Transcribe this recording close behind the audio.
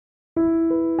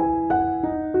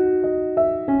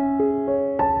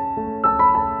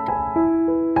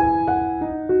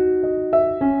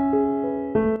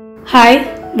Hi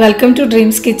welcome to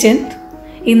dreams kitchen.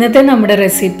 ഇന്നത്തെ നമ്മുടെ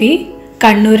recipe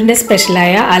കണ്ണൂരിൻ്റെ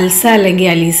സ്പെഷ്യലായ അൽസ അല്ലെങ്കിൽ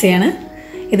അലീസയാണ്.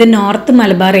 ഇത് നോർത്ത്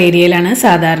മലബാർ ഏരിയയിലാണ്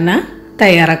സാധാരണ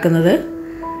തയ്യാറാക്കുന്നത്.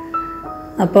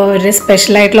 അപ്പോൾ ഒരു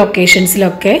സ്പെഷ്യലായിട്ടുള്ള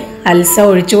ഒക്കേഷൻസിലൊക്കെ അൽസ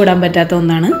ഒഴിച്ചുകൂടാൻ പറ്റാത്ത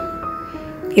ഒന്നാണ്.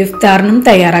 ഇഫ്താറിനും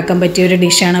തയ്യാറാക്കാൻ പറ്റിയ ഒരു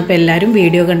ഡിഷാണ്. അപ്പോൾ എല്ലാവരും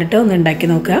വീഡിയോ കണ്ടിട്ട് ഒന്ന് ഉണ്ടാക്കി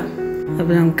നോക്കുക.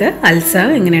 അപ്പോൾ നമുക്ക് അൽസ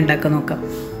എങ്ങനെ ഉണ്ടാക്കാൻ നോക്കാം.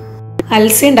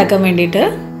 അൽസ ഉണ്ടാക്കാൻ വേണ്ടിയിട്ട്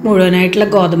മുഴുവനായിട്ടുള്ള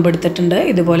ഗോതമ്പ് എടുത്തിട്ടുണ്ട്.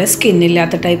 ഇതുപോലെ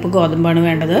സ്കിന്നില്ലാത്ത ടൈപ്പ് ഗോതമ്പാണ്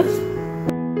വേണ്ടത്.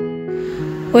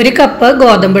 1 കപ്പ്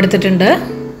ഗോതമ്പ് എടുത്തിട്ടുണ്ട്.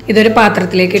 ഇതൊരു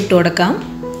പാത്രത്തിലേക്ക് ഇട്ട് കൊടുക്കാം.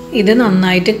 ഇത്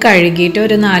നന്നായിട്ട് കഴുകിയിട്ട്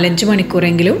ഒരു 4-5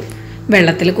 മണിക്കൂറെങ്കിലും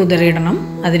വെള്ളത്തിൽ കുതിർത്തിടണം.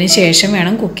 അതിന് ശേഷം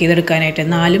വേണം കുക്ക് ചെയ്തെടുക്കാനായിട്ട്.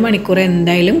 4 മണിക്കൂർ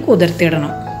എന്തായാലും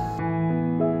കുതിർത്തിടണം.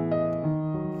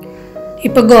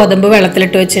 ഇപ്പോൾ ഗോതമ്പ്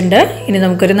വെള്ളത്തിലിട്ട് വെച്ചിട്ടുണ്ട്. ഇനി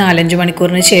നമുക്കൊരു 4-5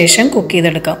 മണിക്കൂറിന് ശേഷം കുക്ക്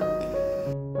ചെയ്തെടുക്കാം.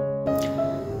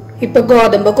 ഇപ്പോൾ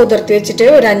ഗോതമ്പ് കുതിർത്തി വെച്ചിട്ട്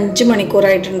ഒരു 5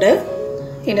 മണിക്കൂറായിട്ടുണ്ട്.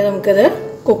 ഇനി നമുക്കത്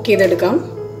കുക്ക് ചെയ്തെടുക്കാം.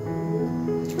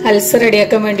 അൽസ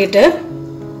റെഡിയാക്കാൻ വേണ്ടിയിട്ട്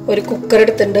ഒരു കുക്കർ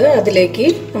എടുത്തിട്ടുണ്ട്. അതിലേക്ക്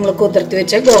നമ്മൾ കുതിർത്തി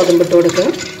വെച്ച ഗോതമ്പ് ഇട്ട് കൊടുക്കുക.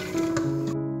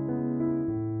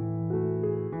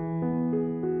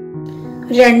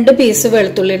 രണ്ട് പീസ്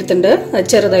വെളുത്തുള്ളി എടുത്തിട്ടുണ്ട്. അത്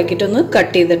ചെറുതാക്കിയിട്ടൊന്ന്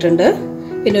കട്ട് ചെയ്തിട്ടുണ്ട്.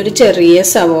 പിന്നെ ഒരു ചെറിയ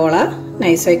സവോള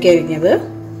നൈസാക്കി അരിഞ്ഞത്,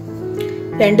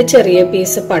 2 ചെറിയ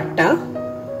പീസ് പട്ട,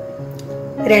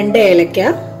 2 ഏലക്ക,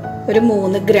 ഒരു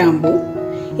 3 ഗ്രാമ്പൂ.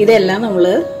 ഇതെല്ലാം നമ്മൾ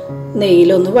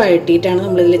നെയ്യിലൊന്ന് വഴറ്റിയിട്ടാണ്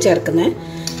നമ്മളിതിൽ ചേർക്കുന്നത്.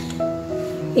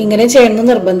 ഇങ്ങനെ ചെയ്യണമെന്ന്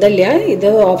നിർബന്ധമില്ല, ഇത്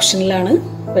ഓപ്ഷണലാണ്.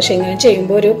 പക്ഷെ ഇങ്ങനെ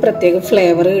ചെയ്യുമ്പോൾ ഒരു പ്രത്യേക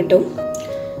ഫ്ലേവർ കിട്ടും.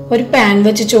 ഒരു പാൻ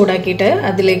വെച്ച് ചൂടാക്കിയിട്ട്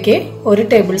അതിലേക്ക് 1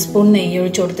 ടേബിൾ സ്പൂൺ നെയ്യ്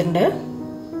ഒഴിച്ചു കൊടുത്തിട്ടുണ്ട്.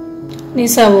 ഇനി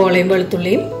സവോളയും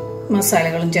വെളുത്തുള്ളിയും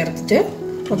മസാലകളും ചേർത്തിട്ട്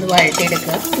ഒന്ന്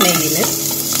വഴറ്റിയെടുക്കുക. നെയ്യിൽ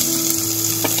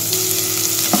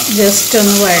ജസ്റ്റ്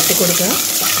ഒന്ന് വഴറ്റി കൊടുക്കുക.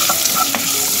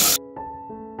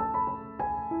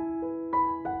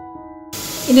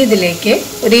 ഇനി ഇതിലേക്ക്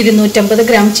ഒരു 250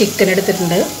 ഗ്രാം ചിക്കൻ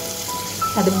എടുത്തിട്ടുണ്ട്.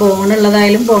 അത്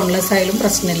ബോണുള്ളതായാലും ബോൺലെസ് ആയാലും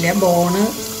പ്രശ്നമില്ല.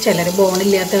 ചിലർ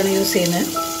ബോണില്ലാത്തതാണ് യൂസ് ചെയ്യുന്നത്.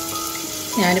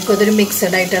 ഞാനിപ്പോൾ ഇതൊരു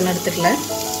മിക്സഡ് ആയിട്ടാണ് എടുത്തിട്ടുള്ളത്.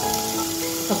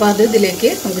 അപ്പോൾ അത് ഇതിലേക്ക്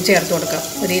നമുക്ക് ചേർത്ത് കൊടുക്കാം.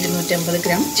 ഒരു 250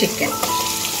 ഗ്രാം ചിക്കൻ.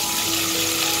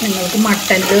 നിങ്ങൾക്ക്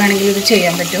മട്ടനിൽ വേണമെങ്കിൽ ഇത്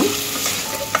ചെയ്യാൻ പറ്റും.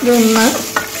 ഇതൊന്ന്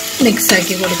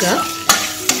മിക്സാക്കി കൊടുക്കുക.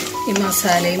 ഈ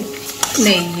മസാലയും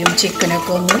നെയ്യും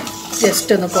ചിക്കനൊക്കെ ഒന്ന്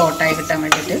ജസ്റ്റ് ഒന്ന് കോട്ടായി കിട്ടാൻ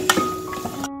വേണ്ടിയിട്ട്.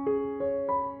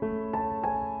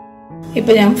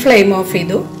 ഇപ്പോൾ ഞാൻ ഫ്ലെയിം ഓഫ്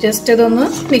ചെയ്തു. ജസ്റ്റ് ഇതൊന്ന്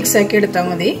മിക്സാക്കി എടുത്താൽ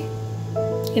മതി.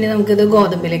 ഇനി നമുക്കിത്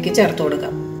ഗോതമ്പിലേക്ക് ചേർത്ത്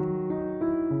കൊടുക്കാം.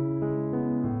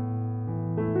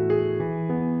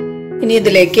 ഇനി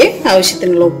ഇതിലേക്ക്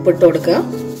ആവശ്യത്തിനുള്ള ഉപ്പിട്ട് കൊടുക്കുക.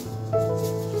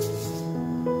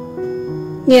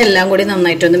 ഇനി എല്ലാം കൂടി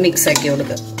നന്നായിട്ടൊന്ന് മിക്സാക്കി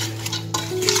കൊടുക്കുക.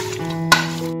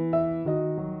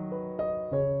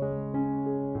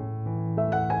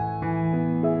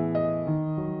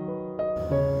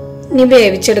 ഇനി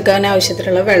വേവിച്ചെടുക്കാൻ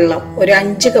ആവശ്യത്തിനുള്ള വെള്ളം ഒരു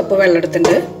 5 കപ്പ് വെള്ളം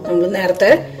എടുത്തിട്ടുണ്ട്. നമ്മൾ നേരത്തെ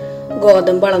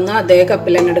ഗോതമ്പ് അളന്ന അതേ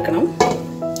കപ്പിൽ തന്നെ എടുക്കണം.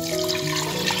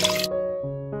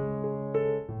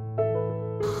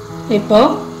 ഇപ്പോൾ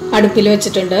അടുപ്പിൽ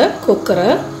വെച്ചിട്ടുണ്ട് കുക്കർ.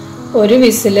 ഒരു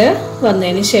വിസില്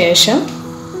വന്നതിന് ശേഷം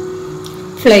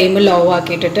ഫ്ലെയിം ലോ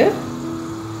ആക്കിയിട്ടിട്ട്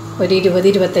ഒരു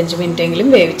 20-25 മിനിറ്റെങ്കിലും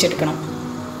വേവിച്ചെടുക്കണം.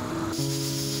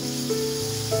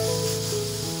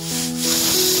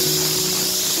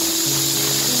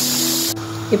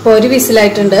 ഇപ്പോൾ ഒരു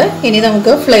വിസിലായിട്ടുണ്ട്. ഇനി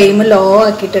നമുക്ക് ഫ്ലെയിം ലോ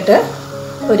ആക്കിയിട്ടിട്ട്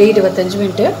ഒരു 25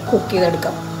 മിനിറ്റ് കുക്ക്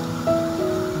ചെയ്തെടുക്കാം.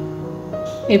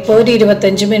 ഇപ്പോൾ ഒരു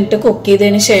 25 മിനിറ്റ് കുക്ക്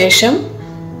ചെയ്തതിന് ശേഷം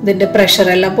ഇതിൻ്റെ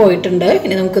പ്രഷറെല്ലാം പോയിട്ടുണ്ട്.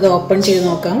 ഇനി നമുക്കിത് ഓപ്പൺ ചെയ്ത്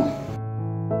നോക്കാം.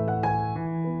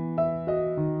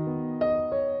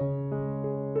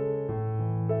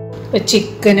 ഇപ്പോൾ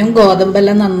ചിക്കനും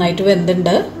ഗോതമ്പെല്ലാം നന്നായിട്ട്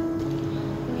വെന്തുണ്ട്.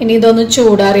 ഇനി ഇതൊന്ന്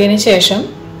ചൂടാറിയതിന് ശേഷം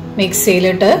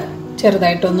മിക്സിയിലിട്ട്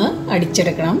ചെറുതായിട്ടൊന്ന്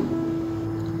അടിച്ചെടുക്കണം.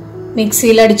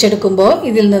 മിക്സിയിൽ അടിച്ചെടുക്കുമ്പോൾ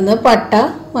ഇതിൽ നിന്ന് പട്ട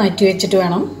മാറ്റി വെച്ചിട്ട്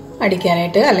വേണം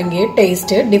അടിക്കാനായിട്ട്, അല്ലെങ്കിൽ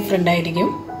ടേസ്റ്റ് ഡിഫറെൻ്റ് ആയിരിക്കും.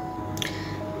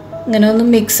 ഇങ്ങനെ ഒന്ന്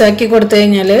മിക്സാക്കി കൊടുത്തു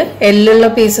കഴിഞ്ഞാൽ എല്ലുള്ള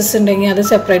പീസസ് ഉണ്ടെങ്കിൽ അത്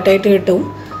സെപ്പറേറ്റ് ആയിട്ട് കിട്ടും.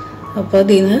 അപ്പോൾ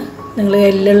അതിന് നിങ്ങൾ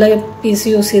എല്ലുള്ള പീസ്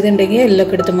യൂസ് ചെയ്തിട്ടുണ്ടെങ്കിൽ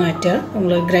എല്ലൊക്കെ എടുത്ത് മാറ്റുക,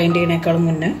 നമ്മൾ ഗ്രൈൻഡ് ചെയ്യണേക്കാളും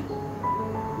മുന്നേ.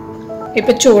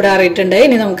 ഇപ്പം ചൂടാറിയിട്ടുണ്ട്.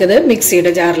 ഇനി നമുക്കിത്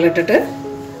മിക്സിയുടെ ജാറിലിട്ടിട്ട്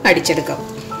അടിച്ചെടുക്കാം.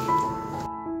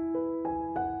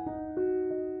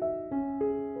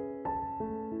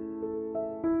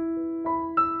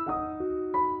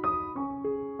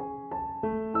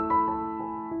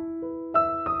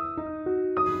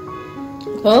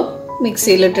 അപ്പോൾ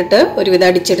മിക്സിയിലിട്ടിട്ട് ഒരുവിധം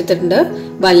അടിച്ചെടുത്തിട്ടുണ്ട്.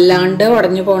 വല്ലാണ്ട്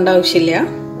ഉടഞ്ഞു പോകേണ്ട ആവശ്യമില്ല.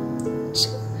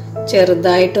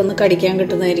 ചെറുതായിട്ടൊന്ന് കടിക്കാൻ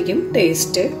കിട്ടുന്നതായിരിക്കും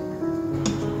ടേസ്റ്റ്.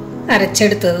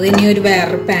 അരച്ചെടുത്തത് ഇനി ഒരു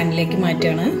വേറൊരു പാനിലേക്ക്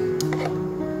മാറ്റുകയാണ്.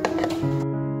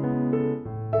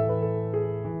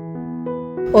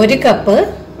 ഒരു കപ്പ്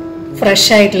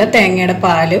ഫ്രഷ് ആയിട്ടുള്ള തേങ്ങയുടെ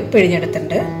പാല്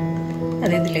പിഴിഞ്ഞെടുത്തിട്ടുണ്ട്.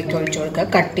 അത് ഇതിലേക്ക് ഒഴിച്ചു കൊടുക്കുക.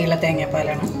 കട്ടിയുള്ള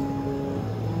തേങ്ങാപ്പാലാണ്.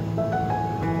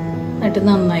 എന്നിട്ട്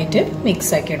നന്നായിട്ട്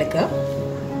മിക്സ് ആക്കി എടുക്കുക.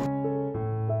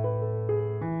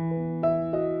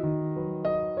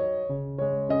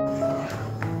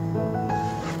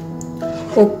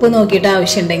 ഉപ്പ് നോക്കിയിട്ട്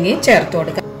ആവശ്യമുണ്ടെങ്കിൽ ചേർത്ത്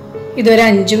കൊടുക്കുക. ഇതൊരു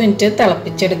 5 മിനിറ്റ്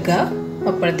തിളപ്പിച്ചെടുക്കുക.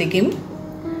 അപ്പോഴത്തേക്കും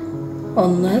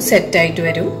ഒന്ന് സെറ്റായിട്ട്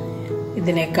വരും.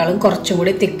 ഇതിനേക്കാളും കുറച്ചും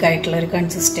കൂടി തിക്കായിട്ടുള്ള ഒരു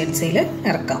കൺസിസ്റ്റൻസിയിൽ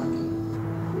ഇറക്കാം.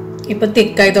 ഇപ്പൊ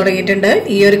തിക്കായി തുടങ്ങിയിട്ടുണ്ട്.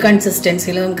 ഈ ഒരു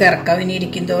കൺസിസ്റ്റൻസിയിൽ നമുക്ക് ഇറക്കാം. ഇനി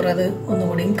ഇരിക്കും തോറും അത്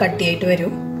ഒന്നുകൂടി കട്ടിയായിട്ട്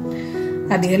വരും.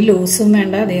 അധികം ലൂസും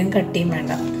വേണ്ട, അധികം കട്ടിയും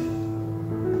വേണ്ട.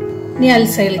 ഇനി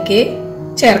അൽസയിലേക്ക്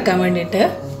ചേർക്കാൻ വേണ്ടിയിട്ട്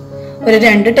ഒരു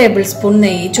 2 ടേബിൾ സ്പൂൺ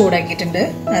നെയ്യ് ചൂടാക്കിയിട്ടുണ്ട്.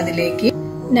 അതിലേക്ക്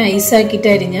നൈസാക്കിയിട്ട്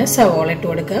അരിഞ്ഞ സവോള ഇട്ട്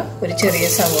കൊടുക്കുക. ഒരു ചെറിയ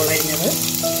സവോള അരിഞ്ഞത്.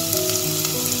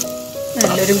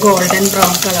 നല്ലൊരു ഗോൾഡൻ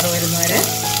ബ്രൗൺ കളർ വരുന്നവരെ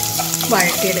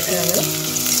വഴറ്റിയെടുക്കുന്നത്.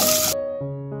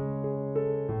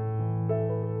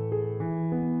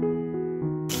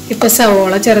 ഇപ്പൊ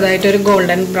സവോള ചെറുതായിട്ടൊരു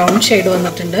ഗോൾഡൻ ബ്രൗൺ ഷെയ്ഡ്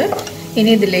വന്നിട്ടുണ്ട്.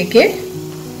 ഇനി ഇതിലേക്ക്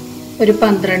ഒരു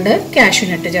 12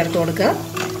 കാഷ്യൂനട്ട് ചേർത്ത് കൊടുക്കുക.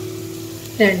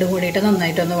 രണ്ടും കൂടിയിട്ട്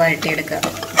നന്നായിട്ടൊന്ന് വഴറ്റിയെടുക്കുക.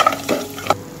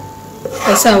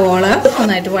 സവോള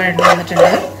നന്നായിട്ട് വഴണ്ടി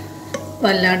വന്നിട്ടുണ്ട്.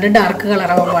 വല്ലാണ്ട് ഡാർക്ക്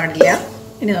കളറാവാൻ പാടില്ല.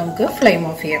 ഇനി നമുക്ക് ഫ്ലെയിം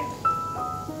ഓഫ് ചെയ്യാം.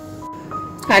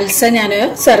 അൽസ ഞാൻ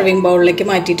സെർവിങ് ബൗളിലേക്ക്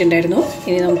മാറ്റിയിട്ടുണ്ടായിരുന്നു.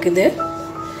 ഇനി നമുക്കിത്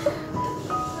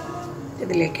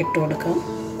ഇതിലേക്ക് ഇട്ട് കൊടുക്കാം.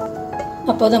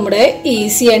 അപ്പോൾ നമ്മുടെ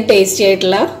ഈസി ആൻഡ് ടേസ്റ്റി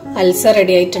ആയിട്ടുള്ള അൽസ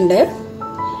റെഡി ആയിട്ടുണ്ട്.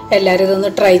 എല്ലാവരും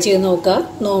ഇതൊന്ന് ട്രൈ ചെയ്ത് നോക്കുക.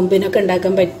 നോമ്പിനൊക്കെ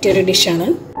ഉണ്ടാക്കാൻ പറ്റിയൊരു ഡിഷാണ്.